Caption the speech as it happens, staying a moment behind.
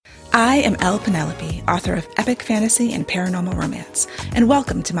I am Elle Penelope, author of epic fantasy and paranormal romance, and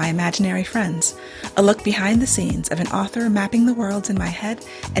welcome to My Imaginary Friends, a look behind the scenes of an author mapping the worlds in my head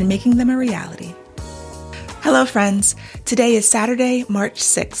and making them a reality. Hello, friends. Today is Saturday, March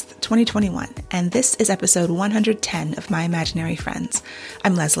 6th, 2021, and this is episode 110 of My Imaginary Friends.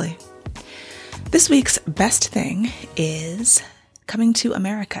 I'm Leslie. This week's best thing is Coming to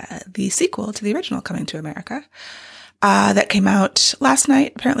America, the sequel to the original Coming to America. That came out last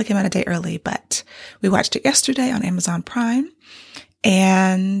night, apparently came out a day early, but we watched it yesterday on Amazon Prime,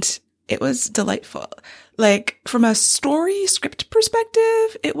 and it was delightful. Like, from a story script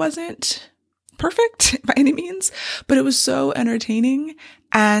perspective, it wasn't perfect by any means, but it was so entertaining,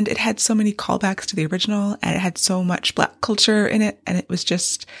 and it had so many callbacks to the original, and it had so much Black culture in it, and it was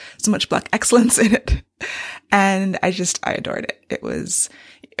just so much Black excellence in it. And I adored it. It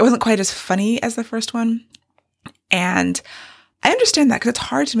wasn't quite as funny as the first one. And I understand that because it's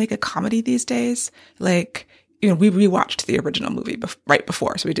hard to make a comedy these days. Like, we rewatched the original movie right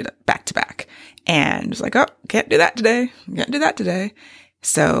before, so we did it back to back. And it was like, oh, can't do that today.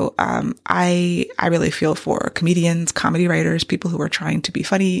 So I really feel for comedians, comedy writers, people who are trying to be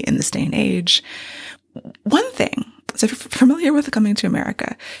funny in this day and age. One thing, so if you're familiar with Coming to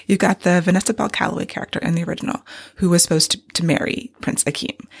America, you've got the Vanessa Bell Calloway character in the original who was supposed to marry Prince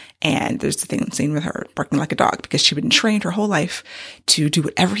Akeem. And there's the scene with her barking like a dog because she'd been trained her whole life to do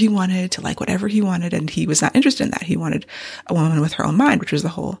whatever he wanted, to like whatever he wanted. And he was not interested in that. He wanted a woman with her own mind, which was the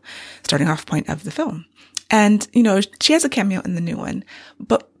whole starting off point of the film. And, she has a cameo in the new one,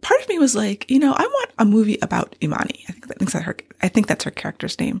 but part of me was like, I want a movie about Imani. I think that's her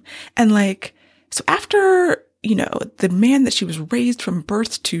character's name. And so after, the man that she was raised from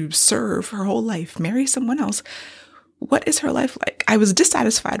birth to serve her whole life, marry someone else, what is her life like? I was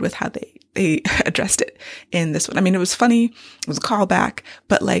dissatisfied with how they addressed it in this one. I mean, it was funny. It was a callback,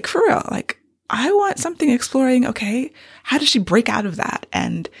 but for real, I want something exploring, okay, how does she break out of that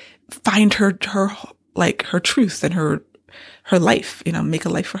and find her truth and her life, make a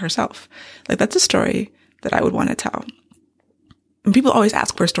life for herself. That's a story that I would want to tell. And people always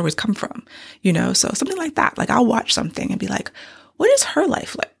ask where stories come from, so something like that. I'll watch something and be like, what is her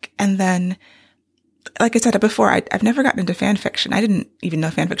life like? And then, like I said before, I've never gotten into fan fiction. I didn't even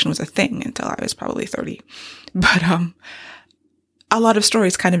know fan fiction was a thing until I was probably 30. But, a lot of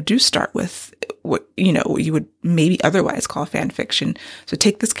stories kind of do start with what you would maybe otherwise call fan fiction. So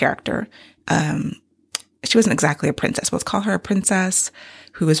take this character, she wasn't exactly a princess. Let's call her a princess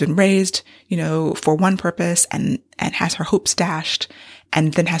who has been raised, for one purpose and has her hopes dashed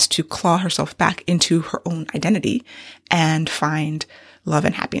and then has to claw herself back into her own identity and find love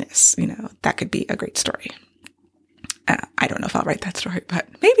and happiness. That could be a great story. I don't know if I'll write that story, but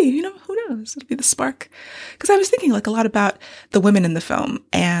maybe, who knows? It'll be the spark. Because I was thinking a lot about the women in the film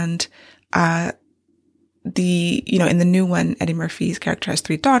and, in the new one, Eddie Murphy's character has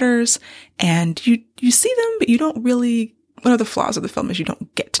 3 daughters and you see them, but you don't really, one of the flaws of the film is you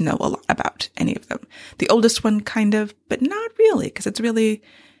don't get to know a lot about any of them. The oldest one kind of, but not really, because it's really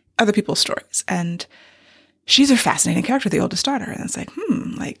other people's stories. And she's a fascinating character, the oldest daughter. And it's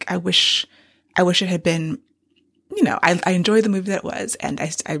I wish it had been, I enjoyed the movie that it was. And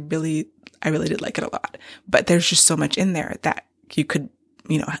I really did like it a lot, but there's just so much in there that you could,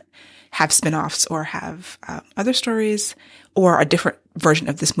 have spin-offs or have other stories, or a different version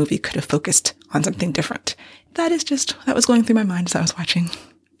of this movie could have focused on something different. That was going through my mind as I was watching.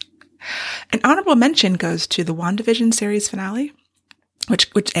 An honorable mention goes to the WandaVision series finale, which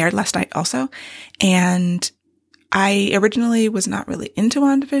aired last night also. And I originally was not really into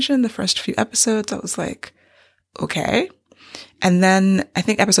WandaVision. The first few episodes, I was like, okay. And then I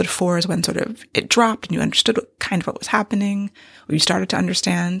think episode 4 is when sort of it dropped and you understood what was happening, or you started to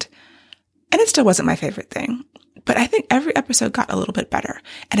understand. And it still wasn't my favorite thing, but I think every episode got a little bit better.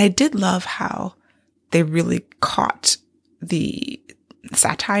 And I did love how they really caught the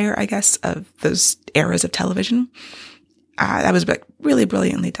satire, I guess, of those eras of television. That was really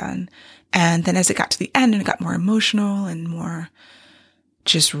brilliantly done. And then as it got to the end and it got more emotional and more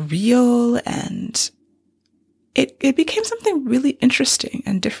just real, and it became something really interesting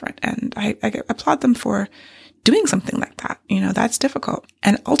and different. And I applaud them for doing something like that. That's difficult.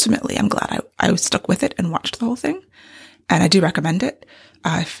 And ultimately, I'm glad I stuck with it and watched the whole thing. And I do recommend it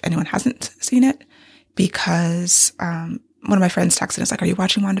if anyone hasn't seen it, because one of my friends texted and was like, are you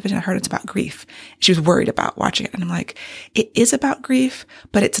watching WandaVision? I heard it's about grief. She was worried about watching it. And I'm like, it is about grief,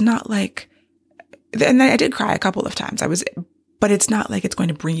 but it's not and I did cry a couple of times. But it's not like it's going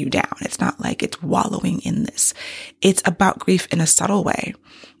to bring you down. It's not like it's wallowing in this. It's about grief in a subtle way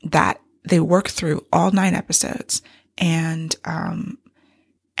that they work through all 9 episodes. And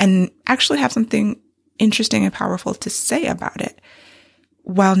and actually have something interesting and powerful to say about it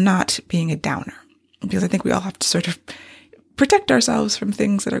while not being a downer. Because I think we all have to sort of protect ourselves from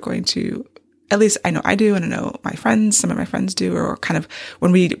things that are going to, at least I know I do, and I know my friends, some of my friends do, or kind of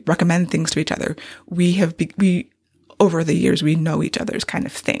when we recommend things to each other, we over the years, we know each other's kind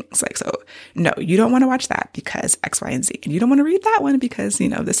of things. Like, so no, you don't want to watch that because X, Y, and Z. And you don't want to read that one because,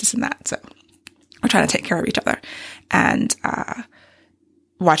 this and that. So we're trying to take care of each other. And,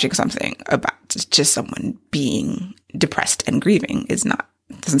 watching something about just someone being depressed and grieving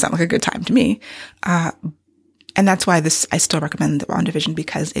doesn't sound like a good time to me. And that's why I still recommend the WandaVision,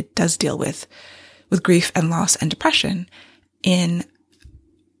 because it does deal with grief and loss and depression in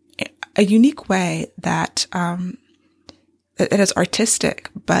a unique way that, it is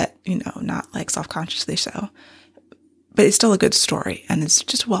artistic, but, not like self-consciously so. But it's still a good story, and it's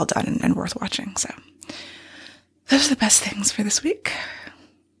just well done and worth watching. So those are the best things for this week.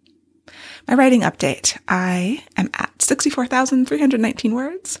 My writing update. I am at 64,319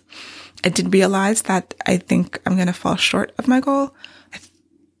 words. I did realize that I think I'm going to fall short of my goal.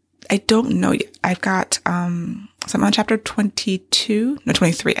 I don't know yet. I've got, so I'm on chapter 23.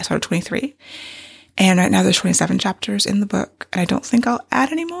 I started 23. And right now there's 27 chapters in the book, and I don't think I'll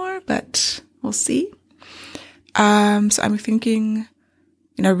add any more, but we'll see. So I'm thinking,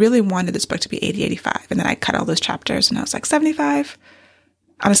 I really wanted this book to be 80, 85, and then I cut all those chapters and I was like 75.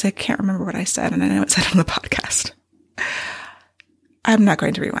 Honestly, I can't remember what I said, and I know it said on the podcast. I'm not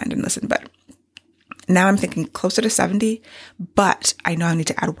going to rewind and listen, but now I'm thinking closer to 70, but I know I need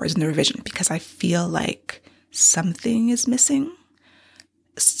to add words in the revision because I feel like something is missing.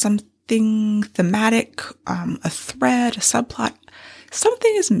 Something thematic, a thread, a subplot,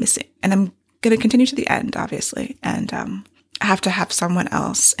 something is missing. And I'm going to continue to the end, obviously. And I have to have someone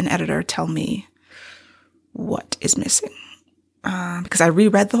else, an editor, tell me what is missing. Because I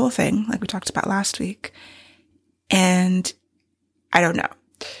reread the whole thing, like we talked about last week, and I don't know.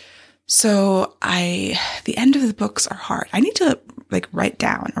 So the end of the books are hard. I need to write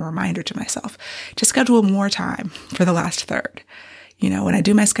down a reminder to myself to schedule more time for the last third. When I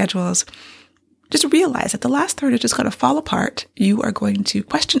do my schedules, just realize that the last third is just going to fall apart. You are going to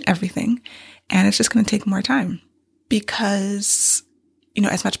question everything, and it's just going to take more time because,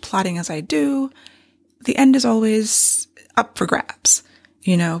 as much plotting as I do, the end is always up for grabs,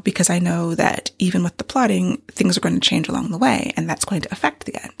 because I know that even with the plotting, things are going to change along the way, and that's going to affect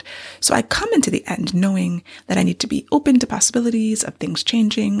the end. So I come into the end knowing that I need to be open to possibilities of things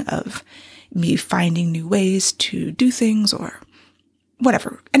changing, of me finding new ways to do things, or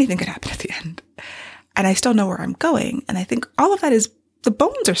whatever. Anything could happen at the end. And I still know where I'm going. And I think all of that the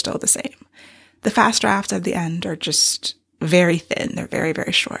bones are still the same. The fast drafts at the end are just very thin. They're very,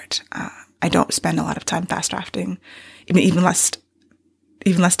 very short. I don't spend a lot of time fast drafting, even less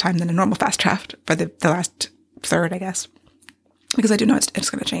time than a normal fast draft for the last third, I guess, because I do know it's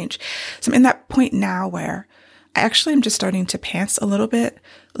going to change. So I'm in that point now where I actually am just starting to pants a little bit.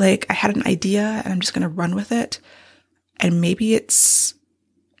 Like I had an idea and I'm just going to run with it. And maybe it's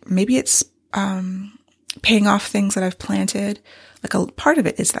paying off things that I've planted. Like a part of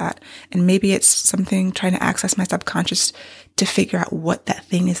it is that. And maybe it's something trying to access my subconscious to figure out what that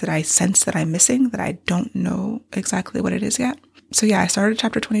thing is that I sense that I'm missing, that I don't know exactly what it is yet. So yeah, I started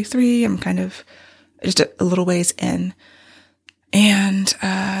chapter 23. I'm kind of just a little ways in. And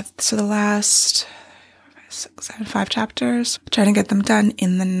so the last 5 chapters, trying to get them done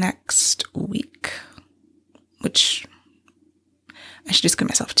in the next week, which I should just give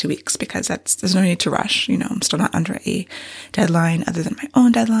myself 2 weeks because there's no need to rush. I'm still not under a deadline other than my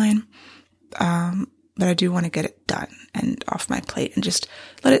own deadline. But I do want to get it done and off my plate and just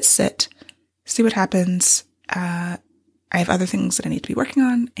let it sit, see what happens. I have other things that I need to be working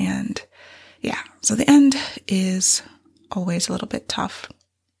on. And yeah, so the end is always a little bit tough.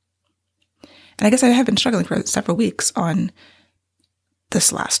 And I guess I have been struggling for several weeks on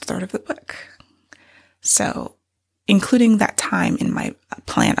this last third of the book. So including that time in my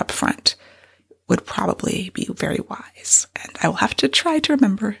plan up front would probably be very wise. And I will have to try to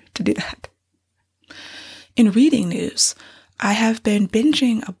remember to do that. In reading news, I have been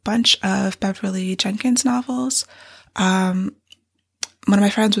binging a bunch of Beverly Jenkins novels. One of my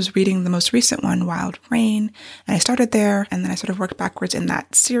friends was reading the most recent one, Wild Rain, and I started there, and then I sort of worked backwards in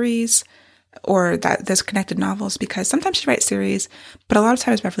that series, or that there's connected novels, because sometimes she writes series, but a lot of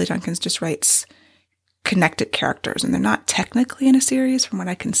times Beverly Jenkins just writes connected characters, and they're not technically in a series from what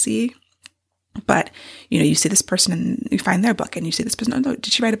I can see. But, you see this person and you find their book and you see this person. Oh, no,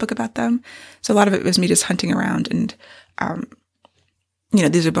 did she write a book about them? So a lot of it was me just hunting around and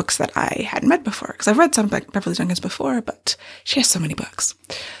these are books that I hadn't read before, because I've read some of Beverly Jenkins before, but she has so many books.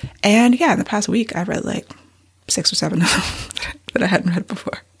 And yeah, in the past week, I've read like 6 or 7 of them that I hadn't read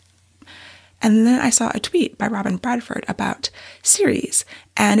before. And then I saw a tweet by Robin Bradford about series.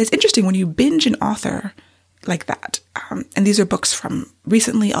 And it's interesting when you binge an author like that. And these are books from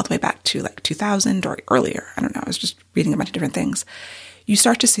recently all the way back to like 2000 or earlier. I don't know. I was just reading a bunch of different things. You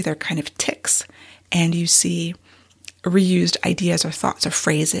start to see their kind of ticks, and you see reused ideas or thoughts or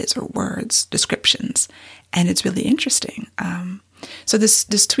phrases or words, descriptions. And it's really interesting. So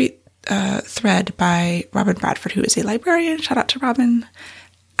this tweet thread by Robin Bradford, who is a librarian, shout out to Robin.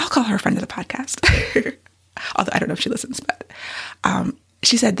 I'll call her a friend of the podcast, although I don't know if she listens, but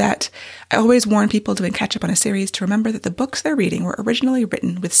she said that I always warn people doing catch up on a series to remember that the books they're reading were originally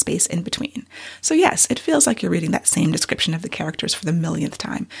written with space in between. So yes, it feels like you're reading that same description of the characters for the millionth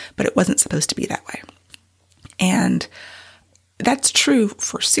time, but it wasn't supposed to be that way. And that's true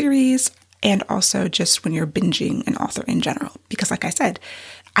for series and also just when you're binging an author in general. Because like I said,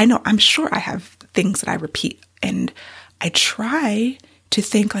 I'm sure I have things that I repeat, and I try to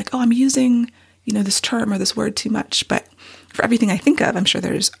think like, oh, I'm using, this term or this word too much. But for everything I think of, I'm sure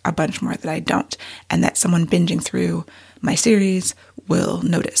there's a bunch more that I don't, and that someone binging through my series will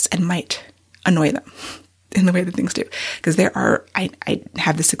notice and might annoy them in the way that things do. Because I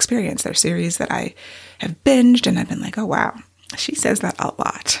have this experience. There are series that I have binged and I've been like, oh, wow, she says that a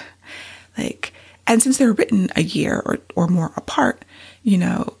lot. And since they're written a year or more apart,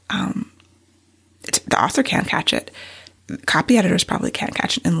 the author can't catch it. Copy editors probably can't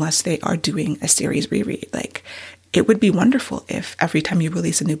catch it unless they are doing a series reread. It would be wonderful if every time you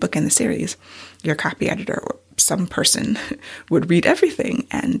release a new book in the series, your copy editor or some person would read everything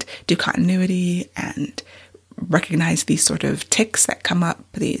and do continuity and recognize these sort of ticks that come up,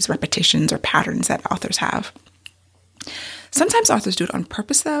 these repetitions or patterns that authors have. Sometimes authors do it on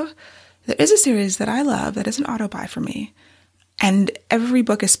purpose, though. There is a series that I love that is an auto-buy for me, and every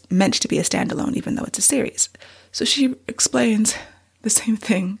book is meant to be a standalone, even though it's a series. So she explains the same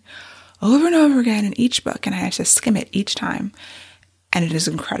thing over and over again in each book, and I have to skim it each time, and it is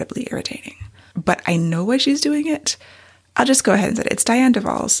incredibly irritating. But I know why she's doing it. I'll just go ahead and say it. It's Diane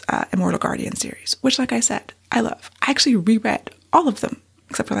Duvall's Immortal Guardian series, which, like I said, I love. I actually reread all of them,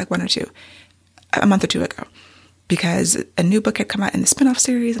 except for like 1 or 2, a month or 2 ago, because a new book had come out in the spin-off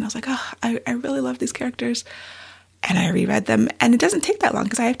series, and I was like, oh, I really love these characters. And I reread them, and it doesn't take that long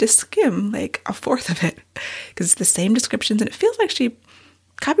because I have to skim like a fourth of it because it's the same descriptions, and it feels like she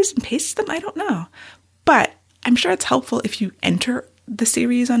copies and pastes them. I don't know. But I'm sure it's helpful if you enter the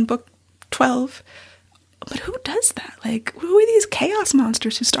series on book 12. But who does that? Who are these chaos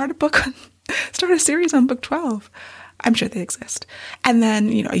monsters who start a series on book 12? I'm sure they exist. And then,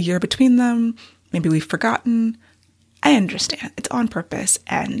 a year between them, maybe we've forgotten. I understand. It's on purpose,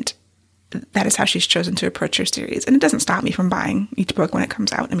 and that is how she's chosen to approach her series. And it doesn't stop me from buying each book when it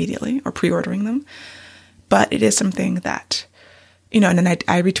comes out immediately or pre-ordering them. But it is something that, and then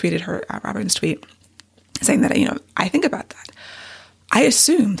I retweeted her, Robin's tweet, saying that, I think about that. I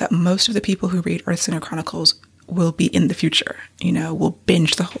assume that most of the people who read Earthsinger Chronicles will be in the future, will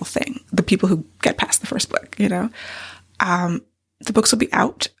binge the whole thing. The people who get past the first book, the books will be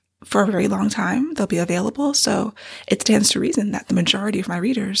out for a very long time. They'll be available. So it stands to reason that the majority of my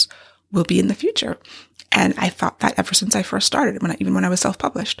readers will be in the future. And I thought that ever since I first started, even when I was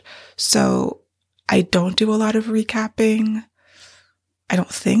self-published. So I don't do a lot of recapping. I don't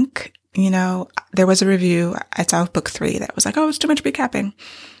think, there was a review I saw of book 3 that was like, oh, it's too much recapping.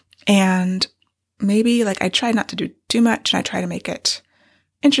 And maybe I try not to do too much, and I try to make it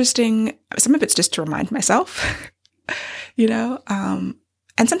interesting. Some of it's just to remind myself,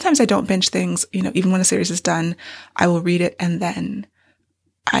 and sometimes I don't binge things, even when a series is done, I will read it and then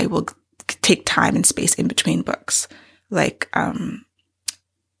I will take time and space in between books. With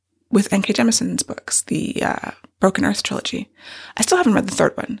N.K. Jemisin's books, the Broken Earth trilogy. I still haven't read the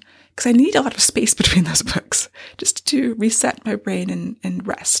 3rd one because I need a lot of space between those books just to reset my brain and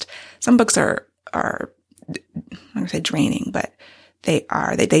rest. Some books are I'm going to say draining, but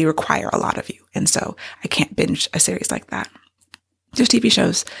they require a lot of you. And so I can't binge a series like that. There's TV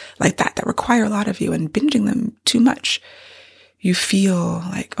shows like that require a lot of you, and binging them too much, you feel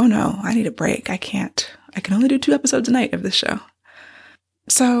like, oh no, I need a break. I can only do 2 episodes a night of this show.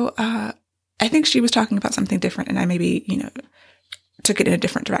 So, I think she was talking about something different, and I maybe, took it in a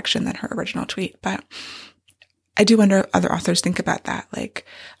different direction than her original tweet. But I do wonder if other authors think about that.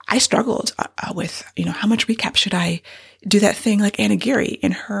 I struggled with, how much recap should I do? That thing like Anna Geary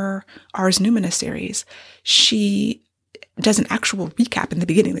in her Ars Numenous series. She does an actual recap in the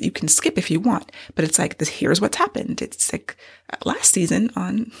beginning that you can skip if you want. But it's like, here's what's happened. It's like last season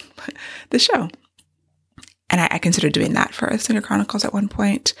on the show. And I considered doing that for Cinder Chronicles at one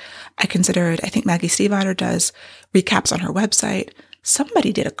point. I think Maggie Stiefvater does recaps on her website.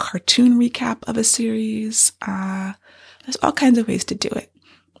 Somebody did a cartoon recap of a series. There's all kinds of ways to do it.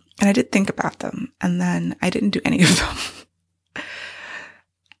 And I did think about them, and then I didn't do any of them.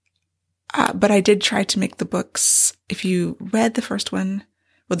 But I did try to make the books, if you read the first one,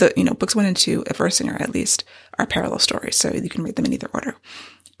 well, books 1 and 2 of Earthsinger at least are parallel stories, so you can read them in either order.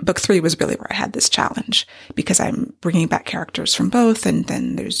 Book 3 was really where I had this challenge, because I'm bringing back characters from both, and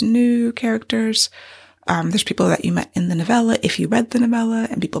then there's new characters. There's people that you met in the novella if you read the novella,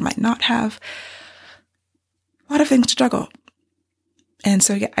 and people might not have. A lot of things to juggle. And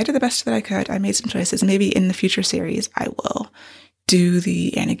so, yeah, I did the best that I could. I made some choices. Maybe in the future series, I will do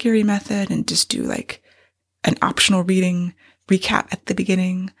the Anagiri method and just do like an optional reading recap at the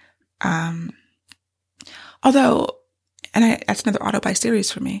beginning. Although, that's another auto-buy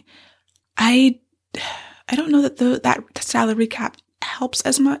series for me. I don't know that that style of recap helps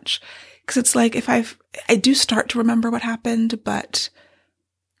as much, because it's like I do start to remember what happened, but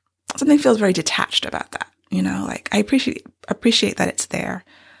something feels very detached about that. Like I appreciate that it's there.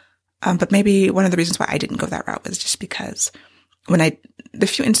 But maybe one of the reasons why I didn't go that route was just because the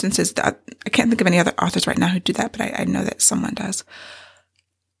few instances that I can't think of any other authors right now who do that, but I know that someone does.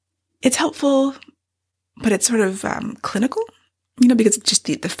 It's helpful, but it's sort of clinical, because it's just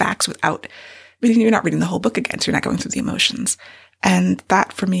the facts without, you're not reading the whole book again, so you're not going through the emotions. And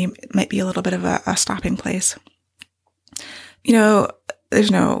that for me might be a little bit of a stopping place.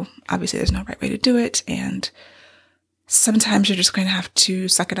 Obviously there's no right way to do it. And sometimes you're just going to have to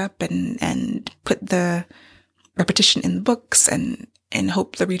suck it up and put the repetition in the books and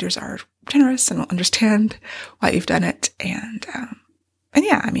hope the readers are generous and will understand why you've done it. And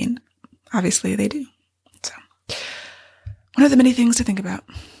yeah, obviously they do. So one of the many things to think about.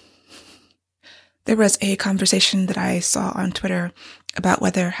 There was a conversation that I saw on Twitter about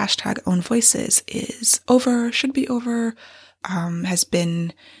whether #OwnVoices is over, should be over, has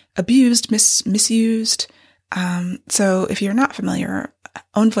been abused, misused. So if you're not familiar,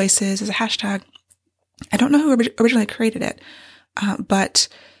 OwnVoices is a hashtag. I don't know who originally created it, but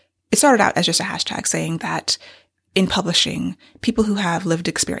it started out as just a hashtag saying that in publishing, people who have lived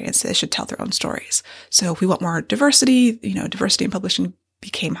experiences should tell their own stories. So if we want more diversity, diversity in publishing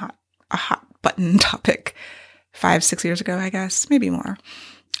became a hot button topic 5-6 years ago, I guess, maybe more.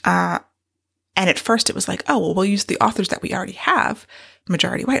 And at first it was like, oh, well, we'll use the authors that we already have,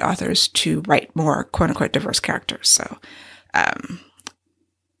 majority white authors, to write more quote unquote diverse characters. So,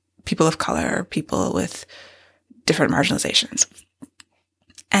 people of color, people with different marginalizations.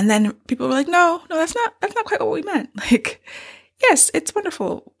 And then people were like, no, that's not quite what we meant. Like, yes, it's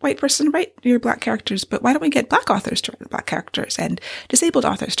wonderful. White person, write your Black characters, but why don't we get Black authors to write Black characters and disabled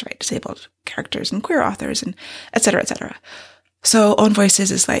authors to write disabled characters and queer authors and et cetera, et cetera. So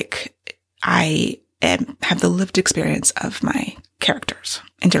OwnVoices is like, I have the lived experience of my characters,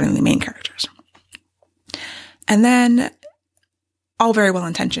 and generally the main characters. And then all very well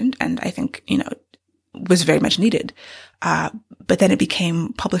intentioned, and I think, was very much needed. But then it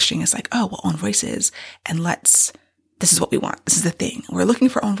became publishing is like, oh, well, OwnVoices, and this is what we want. This is the thing. We're looking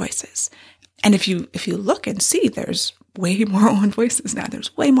for OwnVoices. And if you look and see, there's way more OwnVoices now.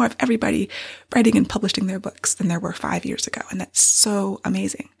 There's way more of everybody writing and publishing their books than there were 5 years ago. And that's so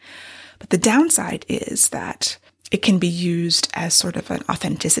amazing. But the downside is that it can be used as sort of an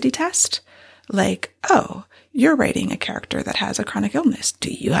authenticity test. Like, oh, you're writing a character that has a chronic illness.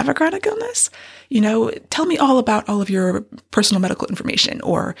 Do you have a chronic illness? Tell me all about all of your personal medical information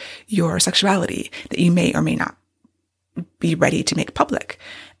or your sexuality that you may or may not be ready to make public.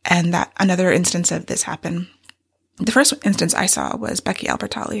 And that another instance of this happened. The first instance I saw was Becky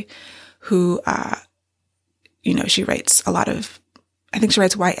Albertalli, who, she writes I think she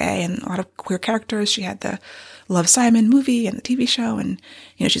writes YA and a lot of queer characters. She had the Love, Simon movie and the TV show, and,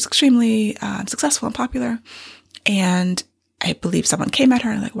 she's extremely successful and popular. And I believe someone came at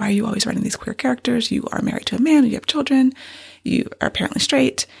her and like, why are you always writing these queer characters? You are married to a man, you have children, you are apparently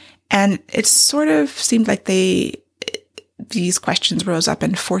straight. And it sort of seemed like these questions rose up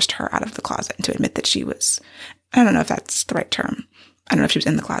and forced her out of the closet and to admit that she was, I don't know if that's the right term. I don't know if she was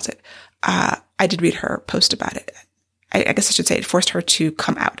in the closet. I did read her post about it. I guess I should say it forced her to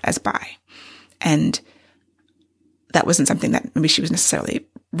come out as bi. And that wasn't something that maybe she was necessarily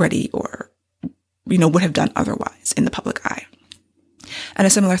ready or, would have done otherwise in the public eye. And a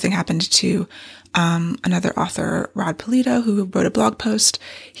similar thing happened to Another author, Rod Polito, who wrote a blog post.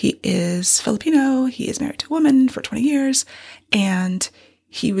 He is Filipino. He is married to a woman for 20 years. And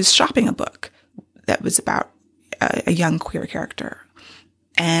he was shopping a book that was about a young queer character.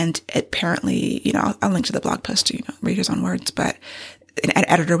 And apparently, I'll link to the blog post to, read his own words, but an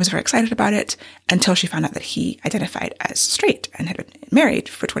editor was very excited about it until she found out that he identified as straight and had been married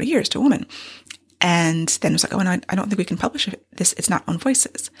for 20 years to a woman. And then was like, oh, no, I don't think we can publish this. It's not on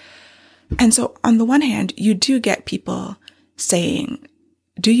Voices. And so on the one hand, you do get people saying,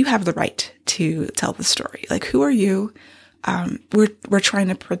 do you have the right to tell the story? Like, who are you? We're trying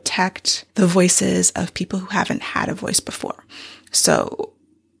to protect the voices of people who haven't had a voice before. So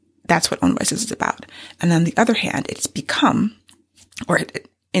that's what Own Voices is about. And on the other hand, it's become,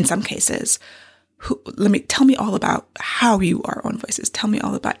 in some cases, tell me all about how you are Own Voices. Tell me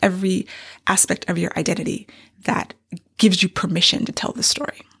all about every aspect of your identity that gives you permission to tell the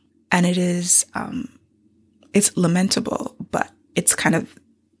story. And it is, it's lamentable, but it's kind of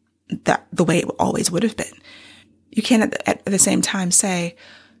the way it always would have been. You can't at the same time say,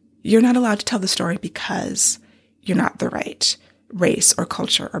 you're not allowed to tell the story because you're not the right race or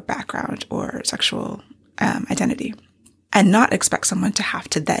culture or background or sexual identity, and not expect someone to have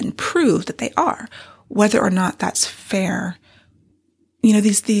to then prove that they are, whether or not that's fair.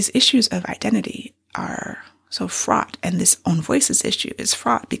 These issues of identity are so fraught, and this Own Voices issue is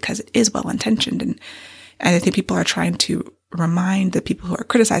fraught because it is well-intentioned. And I think people are trying to remind the people who are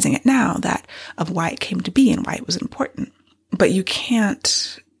criticizing it now of why it came to be and why it was important. But you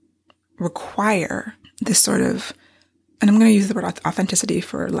can't require this sort of, and I'm going to use the word authenticity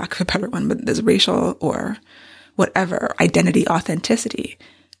for lack of a better one, but this racial or whatever identity authenticity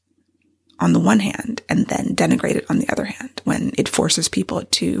on the one hand, and then denigrate it on the other hand, when it forces people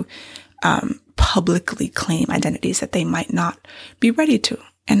to publicly claim identities that they might not be ready to.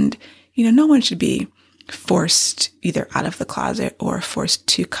 And, no one should be forced either out of the closet or forced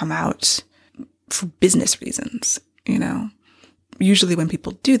to come out for business reasons. Usually when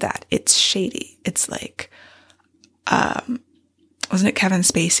people do that, it's shady. It's like, wasn't it Kevin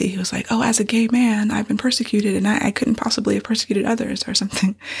Spacey who was like, oh, as a gay man, I've been persecuted and I couldn't possibly have persecuted others or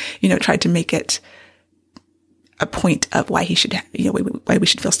something, tried to make it a point of why he should, why we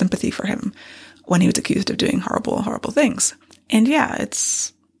should feel sympathy for him when he was accused of doing horrible, horrible things. And yeah,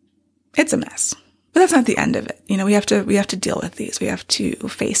 it's a mess. But that's not the end of it. We have to deal with these. We have to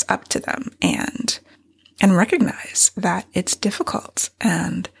face up to them and recognize that it's difficult.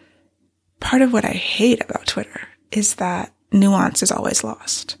 And part of what I hate about Twitter is that nuance is always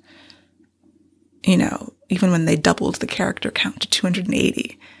lost. Even when they doubled the character count to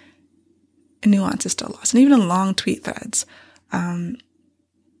 280, nuance is still lost. And even in long tweet threads, and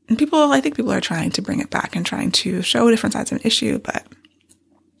I think people are trying to bring it back and trying to show different sides of an issue, but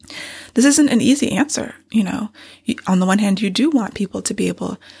this isn't an easy answer. On the one hand, you do want people to be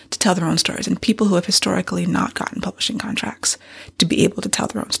able to tell their own stories, and people who have historically not gotten publishing contracts to be able to tell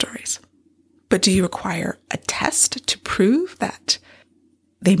their own stories. But do you require a test to prove that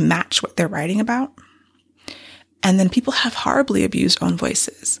they match what they're writing about? And then people have horribly abused Own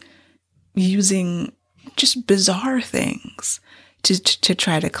Voices, using just bizarre things to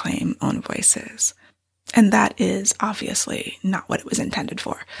try to claim Own Voices. And that is obviously not what it was intended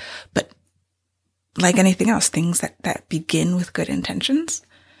for. But like anything else, things that begin with good intentions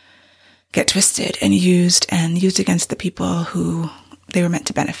get twisted and used against the people who they were meant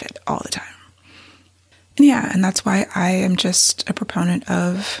to benefit all the time. And that's why I am just a proponent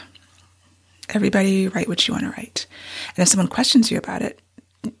of everybody write what you want to write. And if someone questions you about it,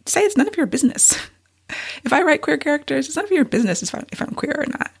 say it's none of your business. If I write queer characters, it's none of your business if I'm queer or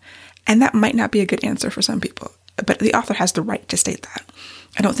not. And that might not be a good answer for some people, but the author has the right to state that.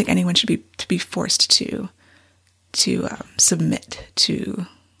 I don't think anyone should be forced to submit to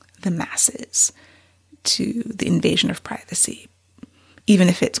the masses, to the invasion of privacy, even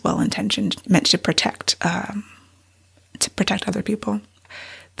if it's well-intentioned, meant to protect other people.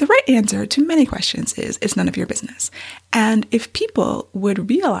 The right answer to many questions is it's none of your business. And if people would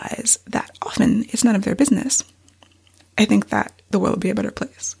realize that often it's none of their business, I think that the world would be a better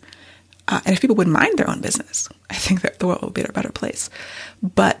place. And if people would mind their own business, I think that the world would be a better place.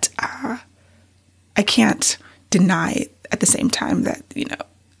 But I can't deny at the same time that,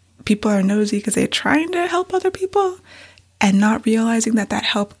 people are nosy because they're trying to help other people and not realizing that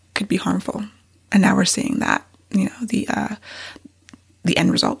help could be harmful. And now we're seeing that, the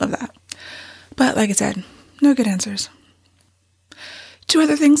end result of that. But like I said, no good answers. Two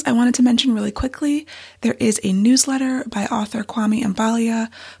other things I wanted to mention really quickly. There is a newsletter by author Kwame Mbalia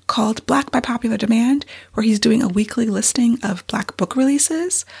called Black by Popular Demand, where he's doing a weekly listing of Black book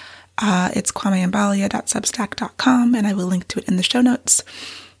releases. It's kwameambalia.substack.com, and I will link to it in the show notes.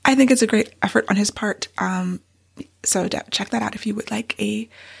 I think it's a great effort on his part. So check that out if you would like and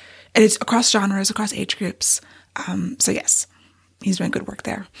it's across genres, across age groups. So yes, he's doing good work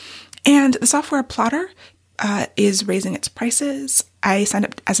there. And the software Plottr is raising its prices. I signed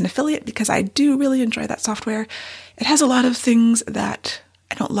up as an affiliate because I do really enjoy that software. It has a lot of things that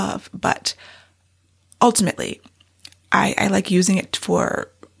I don't love, but ultimately I like using it for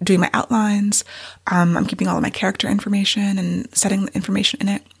doing my outlines. I'm keeping all of my character information and setting the information in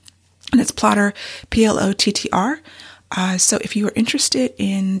it. And it's Plottr, Plottr. So if you are interested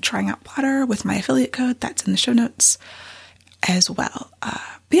in trying out Plottr with my affiliate code, that's in the show notes as well.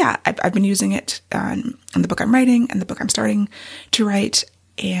 I've been using it on the book I'm writing and the book I'm starting to write,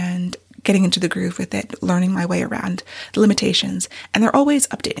 and getting into the groove with it, learning my way around the limitations. And they're always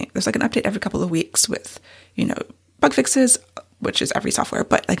updating. There's like an update every couple of weeks with, bug fixes, which is every software,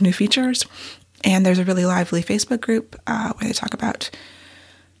 but like new features. And there's a really lively Facebook group where they talk about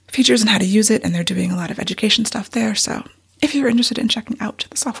features and how to use it, and they're doing a lot of education stuff there. So if you're interested in checking out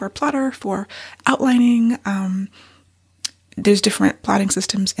the software Plottr for outlining, there's different plotting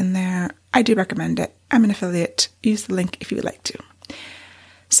systems in there. I do recommend it. I'm an affiliate. Use the link if you would like to.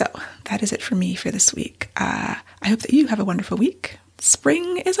 So that is it for me for this week. I hope that you have a wonderful week.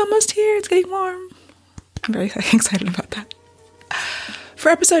 Spring is almost here. It's getting warm. I'm very excited about that. For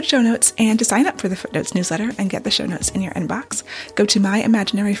episode show notes and to sign up for the Footnotes newsletter and get the show notes in your inbox, go to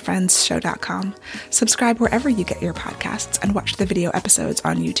myimaginaryfriendsshow.com. Subscribe wherever you get your podcasts and watch the video episodes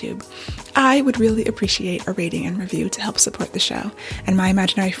on YouTube. I would really appreciate a rating and review to help support the show. And My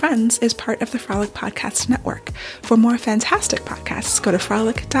Imaginary Friends is part of the Frolic Podcast Network. For more fantastic podcasts, go to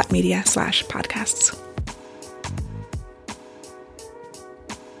frolic.media/podcasts.